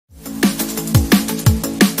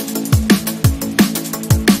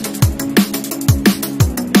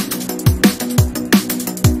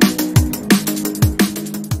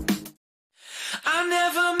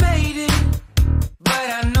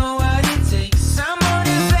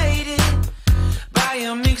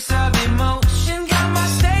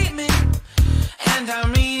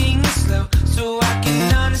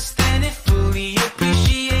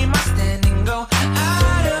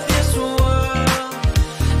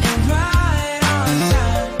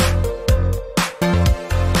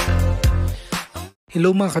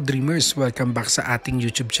Hello mga ka-dreamers! Welcome back sa ating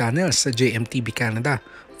YouTube channel sa JMTv Canada.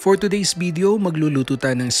 For today's video, magluluto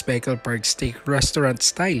tayo ng Speckle Park Steak Restaurant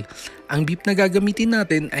Style. Ang beef na gagamitin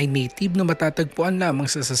natin ay native na matatagpuan lamang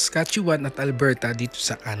sa Saskatchewan at Alberta dito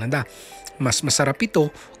sa Canada. Mas masarap ito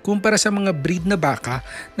kumpara sa mga breed na baka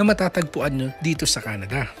na matatagpuan nyo dito sa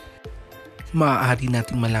Canada. Maaari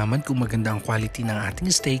nating malaman kung maganda ang quality ng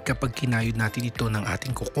ating steak kapag kinayod natin ito ng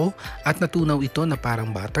ating kuko at natunaw ito na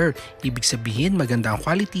parang butter. Ibig sabihin maganda ang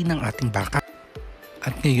quality ng ating baka.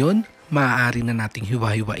 At ngayon, maaari na nating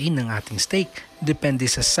hiwa-hiwain ng ating steak. Depende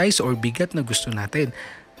sa size or bigat na gusto natin.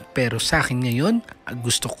 Pero sa akin ngayon,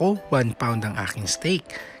 gusto ko 1 pound ang aking steak.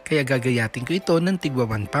 Kaya gagayatin ko ito ng tigwa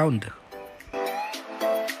 1 pound.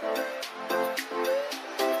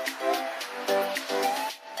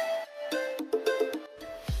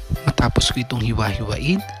 Matapos ko itong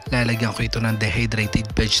hiwa-hiwain, lalagyan ko ito ng dehydrated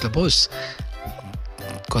vegetables,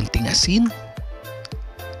 konting asin,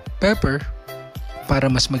 pepper, para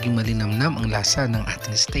mas maging malinamnam ang lasa ng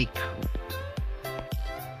ating steak.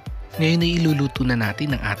 Ngayon ay iluluto na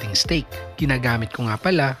natin ang ating steak. Ginagamit ko nga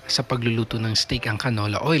pala sa pagluluto ng steak ang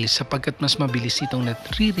canola oil sapagkat mas mabilis itong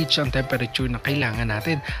nare-reach ang temperature na kailangan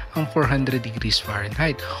natin, ang 400 degrees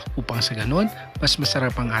Fahrenheit. Upang sa ganon, mas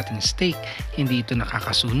masarap ang ating steak. Hindi ito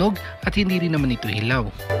nakakasunog at hindi rin naman ito hilaw.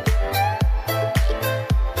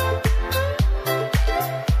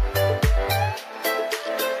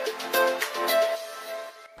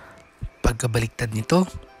 Pagkabaliktad nito,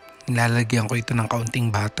 nilalagyan ko ito ng kaunting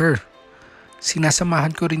butter.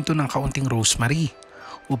 Sinasamahan ko rin ito ng kaunting rosemary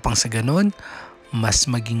upang sa ganon, mas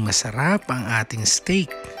maging masarap ang ating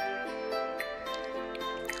steak.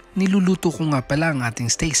 Niluluto ko nga pala ang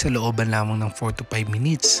ating steak sa looban lamang ng 4 to 5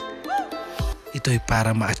 minutes. Ito ay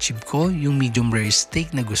para ma-achieve ko yung medium rare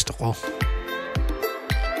steak na gusto ko.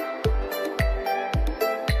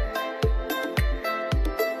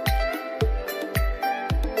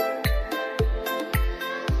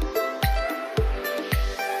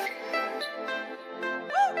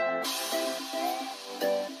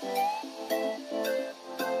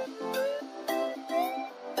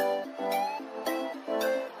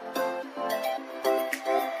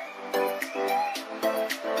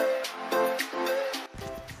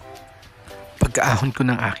 Pagkaahon ko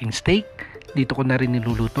ng aking steak, dito ko na rin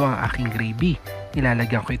niluluto ang aking gravy.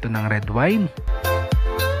 Nilalagyan ko ito ng red wine,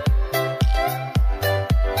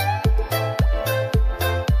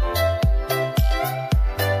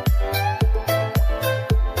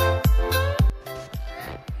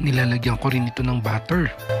 nilalagyan ko rin ito ng butter,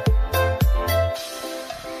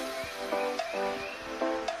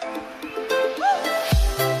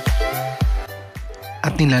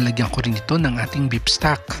 at nilalagyan ko rin ito ng ating beef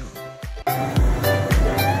stock.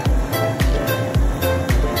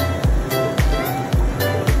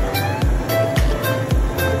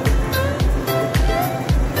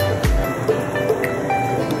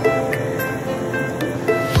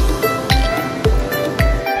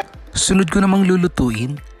 Sunod ko namang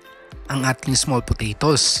lulutuin ang ating small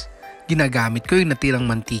potatoes. Ginagamit ko yung natirang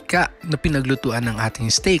mantika na pinaglutuan ng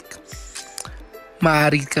ating steak.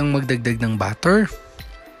 Maaari kang magdagdag ng butter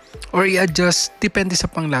or i-adjust depende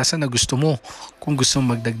sa panglasa na gusto mo, kung gusto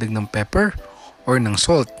mo magdagdag ng pepper or ng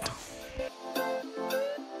salt.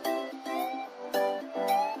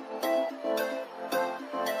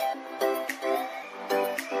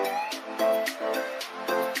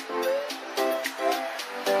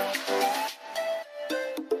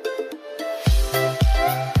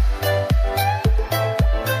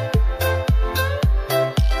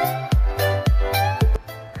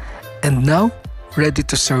 And now, ready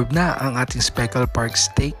to serve na ang ating Speckle Park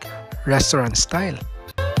Steak Restaurant Style.